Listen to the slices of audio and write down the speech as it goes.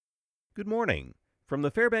Good morning. From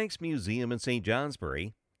the Fairbanks Museum in St.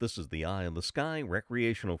 Johnsbury, this is the Eye in the Sky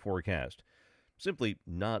recreational forecast. Simply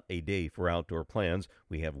not a day for outdoor plans.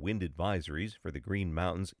 We have wind advisories for the Green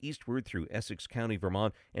Mountains eastward through Essex County,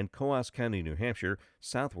 Vermont, and Coos County, New Hampshire,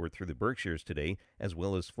 southward through the Berkshires today, as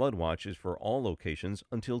well as flood watches for all locations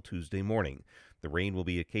until Tuesday morning. The rain will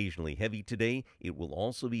be occasionally heavy today. It will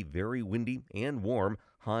also be very windy and warm,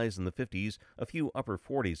 highs in the 50s, a few upper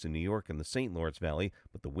 40s in New York and the St. Lawrence Valley,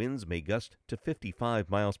 but the winds may gust to 55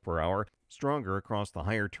 miles per hour, stronger across the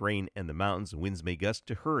higher terrain and the mountains. Winds may gust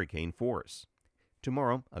to hurricane force.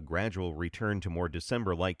 Tomorrow, a gradual return to more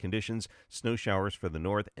December-like conditions. Snow showers for the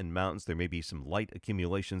north and mountains. There may be some light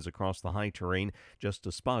accumulations across the high terrain, just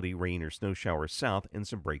a spotty rain or snow shower south, and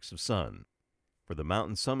some breaks of sun. For the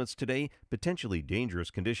mountain summits today, potentially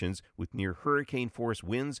dangerous conditions with near hurricane force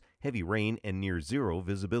winds, heavy rain, and near zero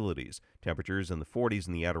visibilities. Temperatures in the 40s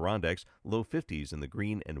in the Adirondacks, low 50s in the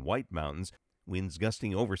Green and White Mountains. Winds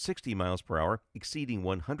gusting over 60 miles per hour, exceeding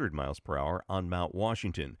 100 miles per hour on Mount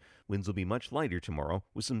Washington. Winds will be much lighter tomorrow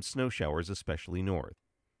with some snow showers, especially north.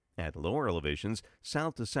 At lower elevations,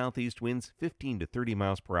 south to southeast winds 15 to 30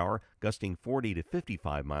 miles per hour, gusting 40 to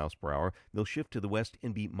 55 miles per hour. They'll shift to the west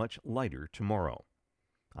and be much lighter tomorrow.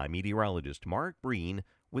 I'm meteorologist Mark Breen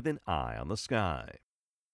with an eye on the sky.